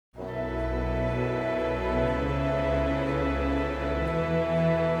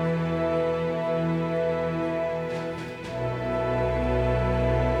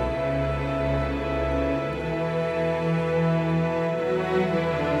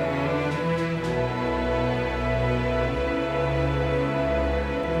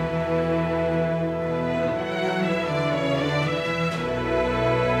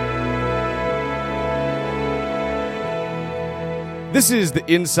This is the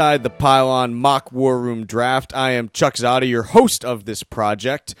Inside the Pylon Mock War Room Draft. I am Chuck Zotta, your host of this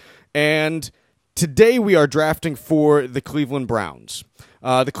project, and today we are drafting for the Cleveland Browns.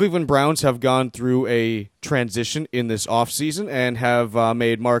 The Cleveland Browns have gone through a transition in this offseason and have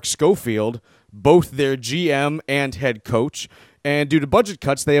made Mark Schofield both their GM and head coach. And due to budget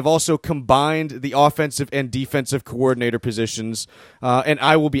cuts, they have also combined the offensive and defensive coordinator positions, and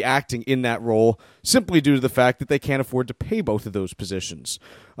I will be acting in that role simply due to the fact that they can't afford to pay both of those positions.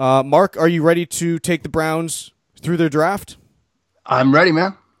 Mark, are you ready to take the Browns through their draft? I'm ready,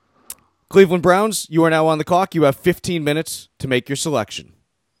 man. Cleveland Browns, you are now on the clock. You have 15 minutes to make your selection.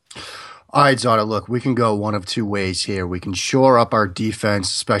 All right, Zotta, look, we can go one of two ways here. We can shore up our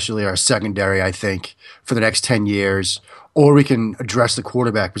defense, especially our secondary, I think, for the next 10 years, or we can address the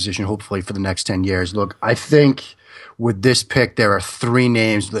quarterback position, hopefully, for the next 10 years. Look, I think with this pick, there are three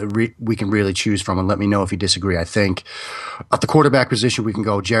names that we can really choose from, and let me know if you disagree. I think at the quarterback position, we can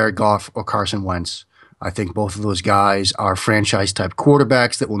go Jared Goff or Carson Wentz. I think both of those guys are franchise-type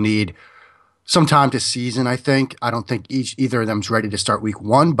quarterbacks that will need some time to season, I think. I don't think either of them is ready to start week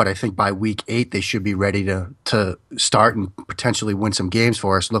 1, but I think by week 8 they should be ready to start and potentially win some games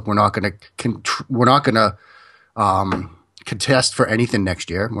for us. Look, we're not going to contest for anything next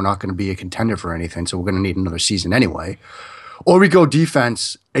year. We're not going to be a contender for anything, so we're going to need another season anyway. Or we go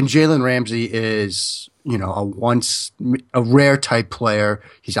defense, and Jalen Ramsey is, a rare type player.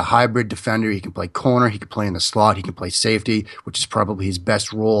 He's a hybrid defender. He can play corner. He can play in the slot. He can play safety, which is probably his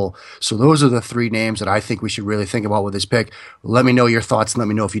best role. So those are the three names that I think we should really think about with this pick. Let me know your thoughts and let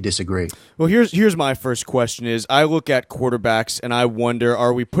me know if you disagree. Well, here's my first question is, I look at quarterbacks and I wonder,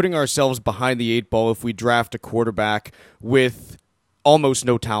 are we putting ourselves behind the 8 ball if we draft a quarterback with almost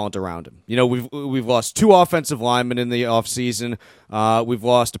no talent around him? You know, we've lost 2 offensive linemen in the offseason. We've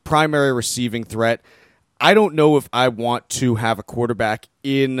lost a primary receiving threat. I don't know if I want to have a quarterback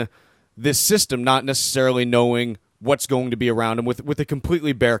in this system not necessarily knowing what's going to be around him with a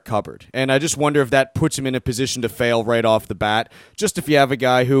completely bare cupboard. And I just wonder if that puts him in a position to fail right off the bat. Just if you have a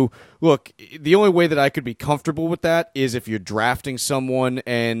guy who, look, the only way that I could be comfortable with that is if you're drafting someone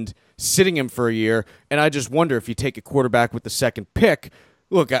and sitting him for a year. And I just wonder if you take a quarterback with the second pick.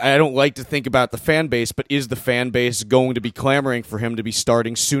 Look, I don't like to think about the fan base, but is the fan base going to be clamoring for him to be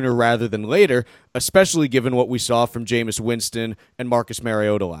starting sooner rather than later, especially given what we saw from Jameis Winston and Marcus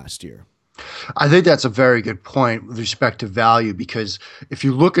Mariota last year? I think that's a very good point with respect to value, because if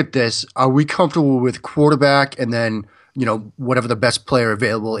you look at this, are we comfortable with quarterback and then, whatever the best player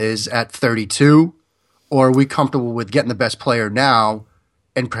available is at 32? Or are we comfortable with getting the best player now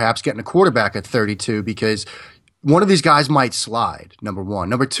and perhaps getting a quarterback at 32? Because one of these guys might slide, number one.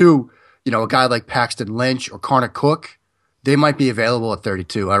 Number two, a guy like Paxton Lynch or Connor Cook, they might be available at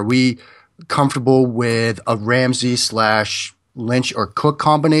 32. Are we comfortable with a Ramsey/Lynch or Cook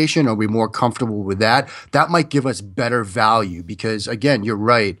combination? Are we more comfortable with that? That might give us better value because, again, you're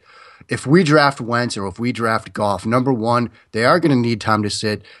right. If we draft Wentz or if we draft Goff, number one, they are going to need time to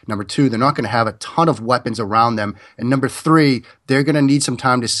sit. Number two, they're not going to have a ton of weapons around them. And number three, they're going to need some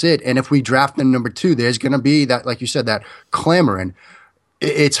time to sit. And if we draft them number 2, there's going to be that, like you said, that clamoring.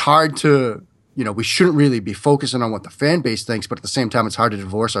 It's hard to, we shouldn't really be focusing on what the fan base thinks, but at the same time, it's hard to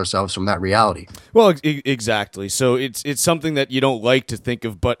divorce ourselves from that reality. Well, exactly. So it's something that you don't like to think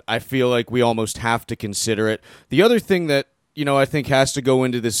of, but I feel like we almost have to consider it. The other thing that I think has to go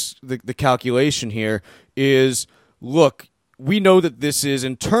into this the calculation here is, look, we know that this is,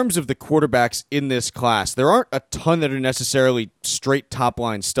 in terms of the quarterbacks in this class, there aren't a ton that are necessarily straight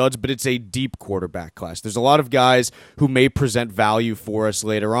top-line studs, but it's a deep quarterback class. There's a lot of guys who may present value for us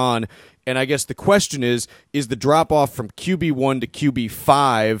later on, and I guess the question is the drop-off from QB1 to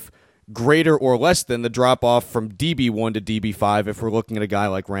QB5 greater or less than the drop-off from DB1 to DB5 if we're looking at a guy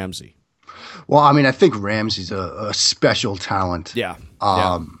like Ramsey? Well, I think Ramsey's a special talent. Yeah.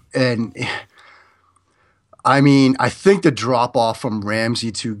 And I think the drop off from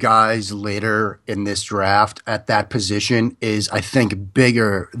Ramsey to guys later in this draft at that position is, I think,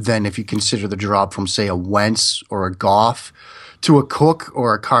 bigger than if you consider the drop from, say, a Wentz or a Goff to a Cook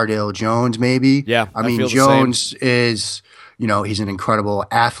or a Cardale Jones, maybe. Yeah. Jones is, he's an incredible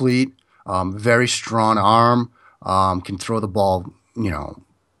athlete, very strong arm, can throw the ball,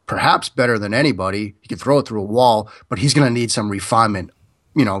 perhaps better than anybody. He can throw it through a wall, but he's going to need some refinement,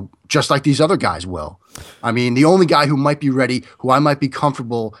 just like these other guys will. The only guy who might be ready, who I might be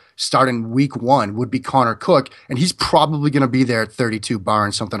comfortable starting week 1 would be Connor Cook, and he's probably going to be there at 32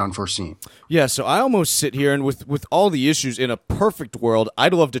 barring something unforeseen. Yeah, so I almost sit here, and with all the issues, in a perfect world,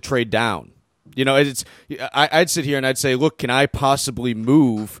 I'd love to trade down. I'd sit here and I'd say, look, can I possibly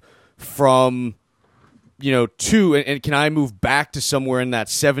move from two, and can I move back to somewhere in that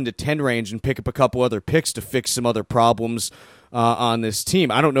 7 to 10 range and pick up a couple other picks to fix some other problems on this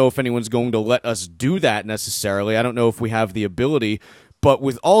team? I don't know if anyone's going to let us do that necessarily. I don't know if we have the ability. But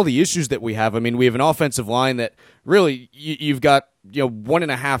with all the issues that we have, I mean, we have an offensive line that really you've got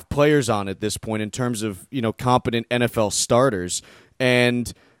 1.5 players on at this point in terms of competent NFL starters,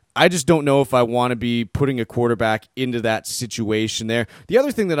 and I just don't know if I want to be putting a quarterback into that situation there. The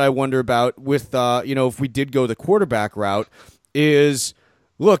other thing that I wonder about with, if we did go the quarterback route is,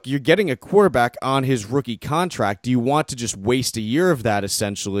 look, you're getting a quarterback on his rookie contract. Do you want to just waste a year of that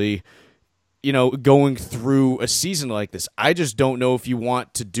essentially, going through a season like this? I just don't know if you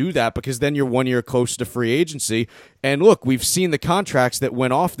want to do that because then you're 1 year close to free agency. And look, we've seen the contracts that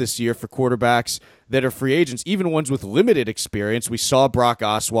went off this year for quarterbacks that are free agents, even ones with limited experience. We saw Brock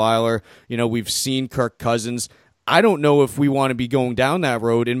Osweiler, we've seen Kirk Cousins. I don't know if we want to be going down that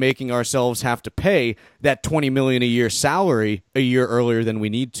road and making ourselves have to pay that $20 million a year salary a year earlier than we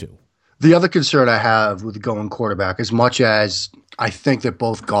need to. The other concern I have with going quarterback, as much as I think that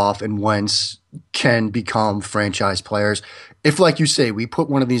both Goff and Wentz can become franchise players, if, like you say, we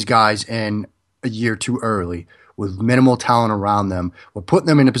put one of these guys in a year too early with minimal talent around them, we're putting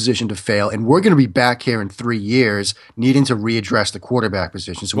them in a position to fail, and we're going to be back here in 3 years needing to readdress the quarterback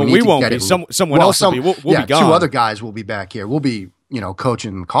position. So we won't be. Someone else will be. We'll be gone. 2 other guys will be back here. We'll be,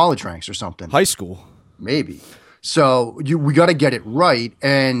 coaching college ranks or something. High school. Maybe. So we got to get it right,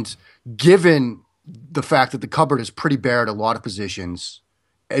 and given the fact that the cupboard is pretty bare at a lot of positions,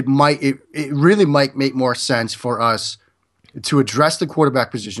 it really might make more sense for us to address the quarterback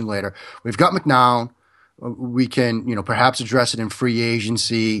position later. We've got McNown. We can, perhaps address it in free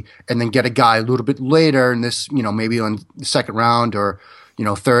agency and then get a guy a little bit later in this, maybe on the second round or,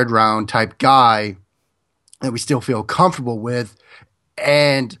 third round type guy that we still feel comfortable with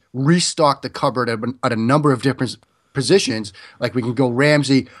and restock the cupboard at a number of different positions. Like we can go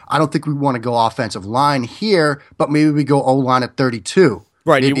Ramsey. I don't think we want to go offensive line here, but maybe we go O-line at 32.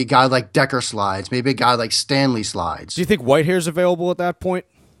 Right. Maybe a guy like Decker slides. Maybe a guy like Stanley slides. Do you think Whitehair's available at that point?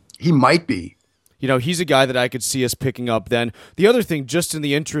 He might be. He's a guy that I could see us picking up then. The other thing, just in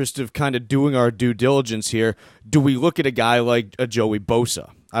the interest of kind of doing our due diligence here, do we look at a guy like a Joey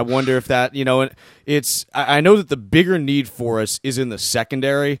Bosa? I wonder if that, I know that the bigger need for us is in the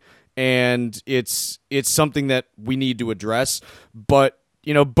secondary, and it's something that we need to address. But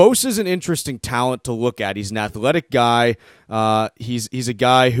Bosa's an interesting talent to look at. He's an athletic guy. He's a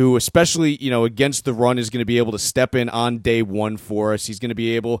guy who, especially against the run, is going to be able to step in on day one for us. He's going to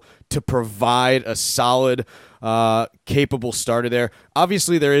be able to provide a solid, capable starter there.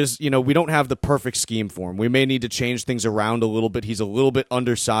 Obviously, there is we don't have the perfect scheme for him. We may need to change things around a little bit. He's a little bit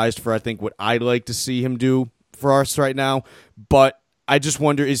undersized for I think what I'd like to see him do for us right now, but I just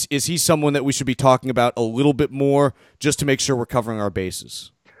wonder, is he someone that we should be talking about a little bit more just to make sure we're covering our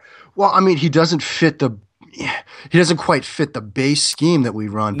bases? Well, I mean, he doesn't quite fit the base scheme that we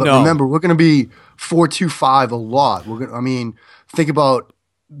run. But Remember, we're going to be 4-2-5 a lot. Think about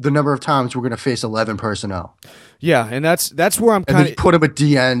the number of times we're going to face 11 personnel. Yeah, and that's where I'm kind of put him at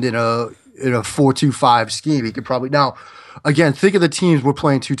D end in a 4-2-5 scheme. He could probably now. Again, think of the teams we're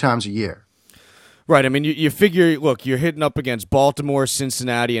playing 2 times a year. Right. I mean, you figure, look, you're hitting up against Baltimore,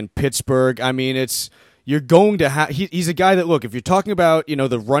 Cincinnati, and Pittsburgh. I mean, you're going to have. He's a guy that, look, if you're talking about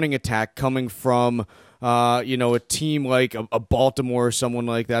the running attack coming from a team like a Baltimore or someone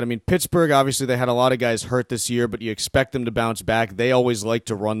like that. I mean, Pittsburgh, obviously, they had a lot of guys hurt this year, but you expect them to bounce back. They always like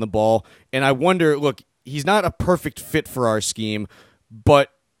to run the ball, and I wonder, look, he's not a perfect fit for our scheme,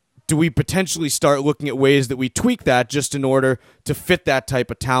 but do we potentially start looking at ways that we tweak that just in order to fit that type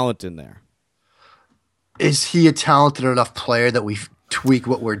of talent in there? Is he a talented enough player that we tweak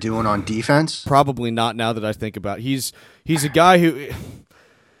what we're doing on defense? Probably not. Now that I think about it, he's a guy who.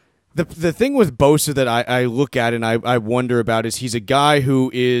 The thing with Bosa that I look at and I wonder about is he's a guy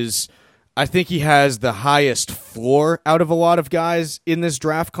who is. I think he has the highest floor out of a lot of guys in this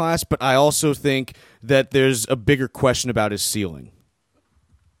draft class, but I also think that there's a bigger question about his ceiling.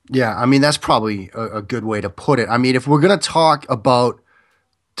 Yeah, I mean, that's probably a good way to put it. I mean, if we're going to talk about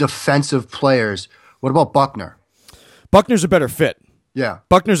defensive players, what about Buckner? Buckner's a better fit. Yeah.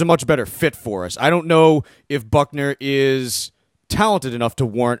 Buckner's a much better fit for us. I don't know if Buckner is talented enough to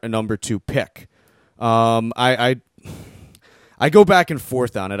warrant a number 2 pick. I go back and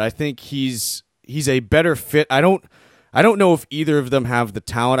forth on it. I think he's a better fit. I don't know if either of them have the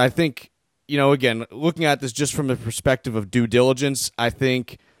talent. I think, again, looking at this just from the perspective of due diligence, I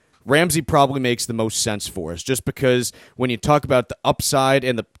think Ramsey probably makes the most sense for us, just because when you talk about the upside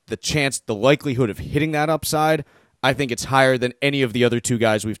and the chance, the likelihood of hitting that upside, I think it's higher than any of the other 2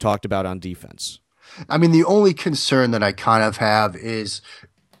 guys we've talked about on defense. I mean, the only concern that I kind of have is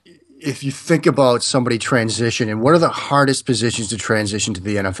if you think about somebody transitioning, what are the hardest positions to transition to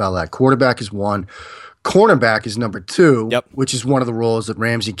the NFL at? Quarterback is one. Cornerback is number two, Yep. which is one of the roles that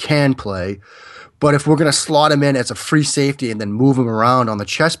Ramsey can play. But if we're going to slot him in as a free safety and then move him around on the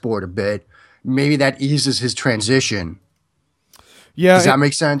chessboard a bit, maybe that eases his transition. Yeah, Does that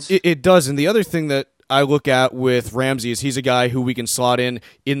make sense? It does. And the other thing that I look at with Ramsey is he's a guy who we can slot in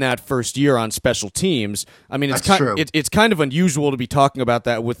that first year on special teams. I mean, That's true. It's kind of unusual to be talking about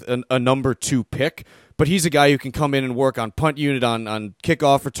that with a number 2 pick, but he's a guy who can come in and work on punt unit, on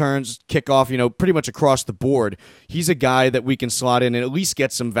kickoff returns, kickoff, pretty much across the board. He's a guy that we can slot in and at least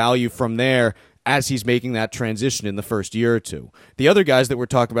get some value from there as he's making that transition in the first year or two. The other guys that we're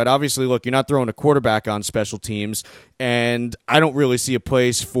talking about, obviously, look, you're not throwing a quarterback on special teams, and I don't really see a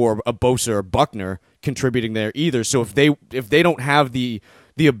place for a Bosa or Buckner contributing there either. So if they don't have the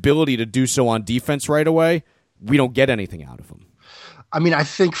ability to do so on defense right away, we don't get anything out of them. I mean, I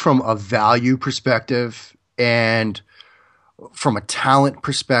think from a value perspective and from a talent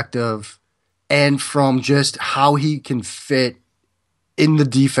perspective and from just how he can fit in the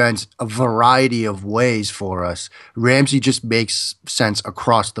defense a variety of ways for us, Ramsey just makes sense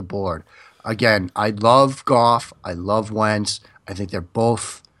across the board. Again, I love Goff. I love Wentz. I think they're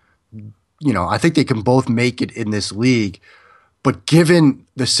both, I think they can both make it in this league. But given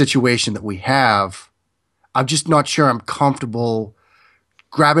the situation that we have, I'm just not sure I'm comfortable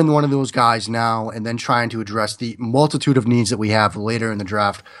grabbing one of those guys now and then trying to address the multitude of needs that we have later in the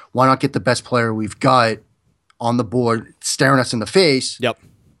draft. Why not get the best player we've got on the board staring us in the face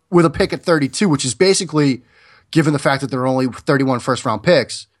with a pick at 32, which is basically, given the fact that there are only 31 first-round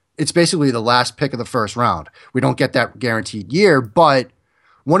picks, it's basically the last pick of the first round. We don't get that guaranteed year, but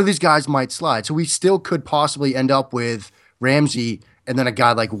one of these guys might slide. So we still could possibly end up with Ramsey and then a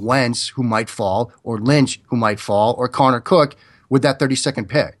guy like Wentz who might fall, or Lynch who might fall, or Connor Cook with that 32nd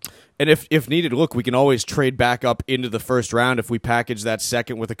pick. And if needed, look, we can always trade back up into the first round. If we package that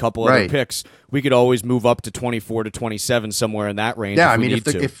second with a couple other picks, we could always move up to 24 to 27, somewhere in that range. Yeah, I mean,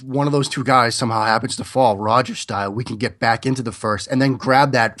 if one of those two guys somehow happens to fall, Rodgers style, we can get back into the first and then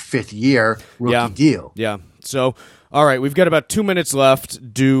grab that 5th year rookie deal. Yeah. So, all right, we've got about 2 minutes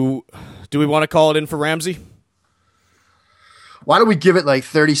left. Do we want to call it in for Ramsey? Why don't we give it like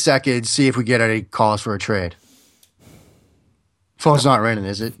 30 seconds, see if we get any calls for a trade? Phone's not ringing,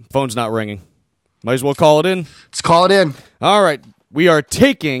 is it? Phone's not ringing. Might as well call it in. Let's call it in. All right. We are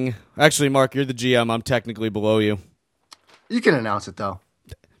taking... Actually, Mark, you're the GM. I'm technically below you. You can announce it, though.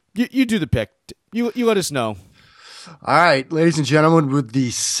 You do the pick. You let us know. All right, ladies and gentlemen, with the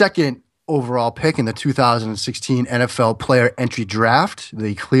second overall pick in the 2016 NFL Player Entry Draft,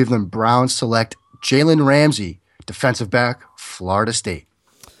 the Cleveland Browns select Jalen Ramsey, defensive back, Florida State.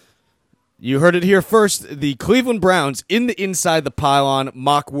 You heard it here first. The Cleveland Browns, in the Inside the Pylon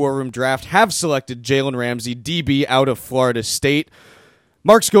mock war room draft, have selected Jalen Ramsey, DB out of Florida State.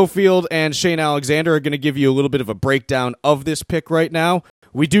 Mark Schofield and Shane Alexander are going to give you a little bit of a breakdown of this pick right now.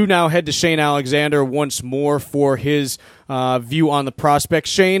 We do now head to Shane Alexander once more for his view on the prospect.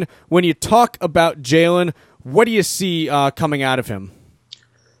 Shane, when you talk about Jalen, what do you see coming out of him?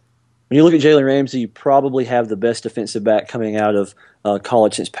 When you look at Jalen Ramsey, you probably have the best defensive back coming out of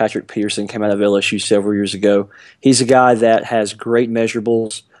college since Patrick Peterson came out of LSU several years ago. He's a guy that has great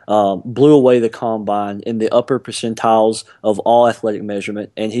measurables, blew away the combine in the upper percentiles of all athletic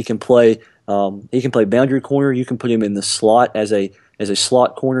measurement, and he can play boundary corner. You can put him in the slot as a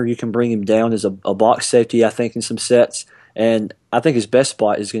slot corner. You can bring him down as a box safety, I think, in some sets. And I think his best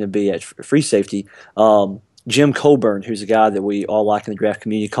spot is going to be at free safety. Jim Coburn, who's a guy that we all like in the draft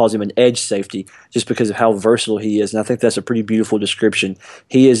community, calls him an edge safety just because of how versatile he is. And I think that's a pretty beautiful description.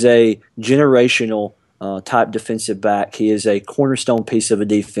 He is a generational type defensive back. He is a cornerstone piece of a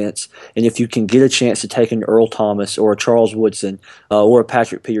defense. And if you can get a chance to take an Earl Thomas or a Charles Woodson or a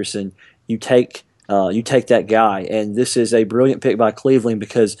Patrick Peterson, you take that guy. And this is a brilliant pick by Cleveland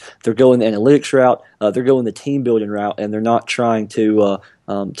because they're going the analytics route, they're going the team building route, and they're not trying to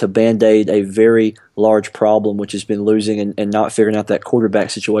band-aid a very large problem, which has been losing and not figuring out that quarterback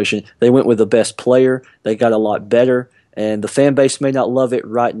situation. They went with the best player. They got a lot better. And the fan base may not love it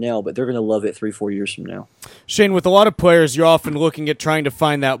right now, but they're going to love it 3-4 years from now. Shane, with a lot of players, you're often looking at trying to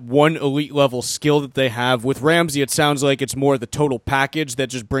find that one elite-level skill that they have. With Ramsey, it sounds like it's more the total package that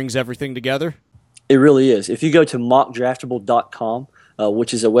just brings everything together. It really is. If you go to mockdraftable.com,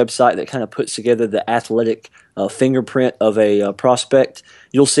 which is a website that kind of puts together the athletic fingerprint of a prospect,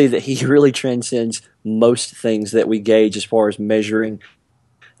 you'll see that he really transcends most things that we gauge as far as measuring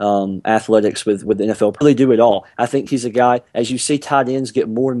athletics with the NFL. Really do it all. I think he's a guy, as you see tight ends get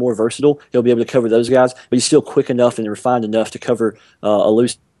more and more versatile, he'll be able to cover those guys, but he's still quick enough and refined enough to cover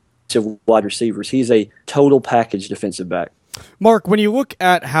elusive wide receivers. He's a total package defensive back. Mark, when you look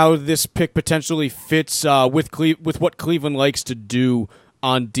at how this pick potentially fits with what Cleveland likes to do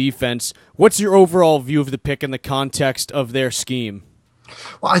on defense, what's your overall view of the pick in the context of their scheme?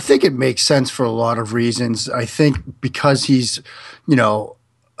 Well, I think it makes sense for a lot of reasons. I think because he's,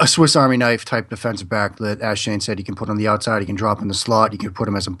 a Swiss Army knife type defensive back that, as Shane said, you can put on the outside, you can drop in the slot, you can put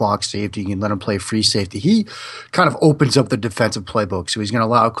him as a box safety, you can let him play free safety. He kind of opens up the defensive playbook. So he's going to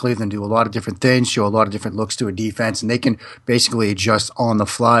allow Cleveland to do a lot of different things, show a lot of different looks to a defense, and they can basically adjust on the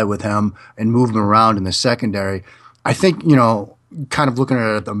fly with him and move him around in the secondary. I think, kind of looking at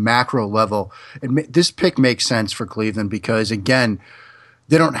it at the macro level, this pick makes sense for Cleveland because, again,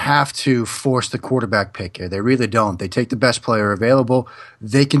 they don't have to force the quarterback pick here. They really don't. They take the best player available.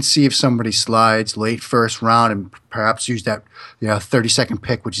 They can see if somebody slides late first round and perhaps use that 30-second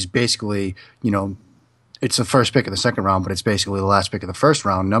pick, which is basically, it's the first pick of the second round, but it's basically the last pick of the first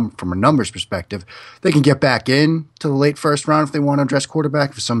round from a numbers perspective. They can get back in to the late first round if they want to address quarterback,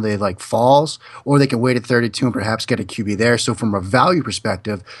 if somebody falls, or they can wait at 32 and perhaps get a QB there. So from a value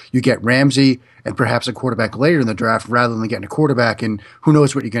perspective, you get Ramsey and perhaps a quarterback later in the draft rather than getting a quarterback, and who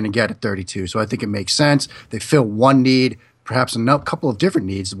knows what you're going to get at 32. So I think it makes sense. They fill one need, perhaps a couple of different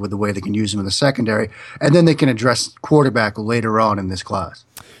needs with the way they can use them in the secondary, and then they can address quarterback later on in this class.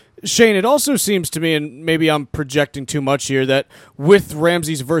 Shane, it also seems to me, and maybe I'm projecting too much here, that with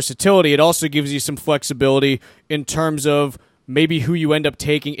Ramsey's versatility, it also gives you some flexibility in terms of maybe who you end up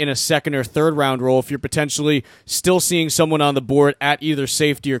taking in a second or third round role. If you're potentially still seeing someone on the board at either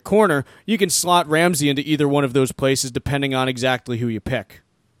safety or corner, you can slot Ramsey into either one of those places depending on exactly who you pick.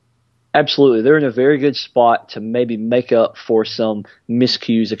 Absolutely. They're in a very good spot to maybe make up for some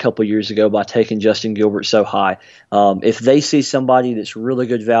miscues a couple years ago by taking Justin Gilbert so high. If they see somebody that's really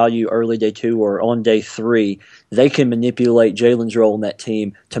good value early day 2 or on day 3, they can manipulate Jalen's role in that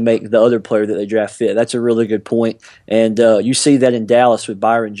team to make the other player that they draft fit. That's a really good point. And you see that in Dallas with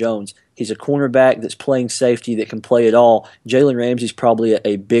Byron Jones. He's a cornerback that's playing safety that can play it all. Jalen Ramsey's probably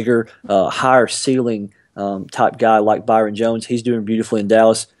a bigger, higher ceiling type guy like Byron Jones. He's doing beautifully in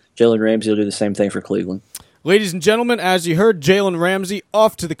Dallas. Jalen Ramsey will do the same thing for Cleveland. Ladies and gentlemen, as you heard, Jalen Ramsey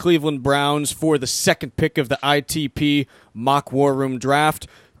off to the Cleveland Browns for the second pick of the ITP Mock War Room Draft.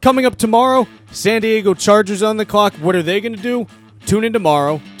 Coming up tomorrow, San Diego Chargers on the clock. What are they going to do? Tune in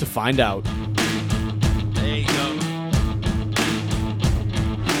tomorrow to find out.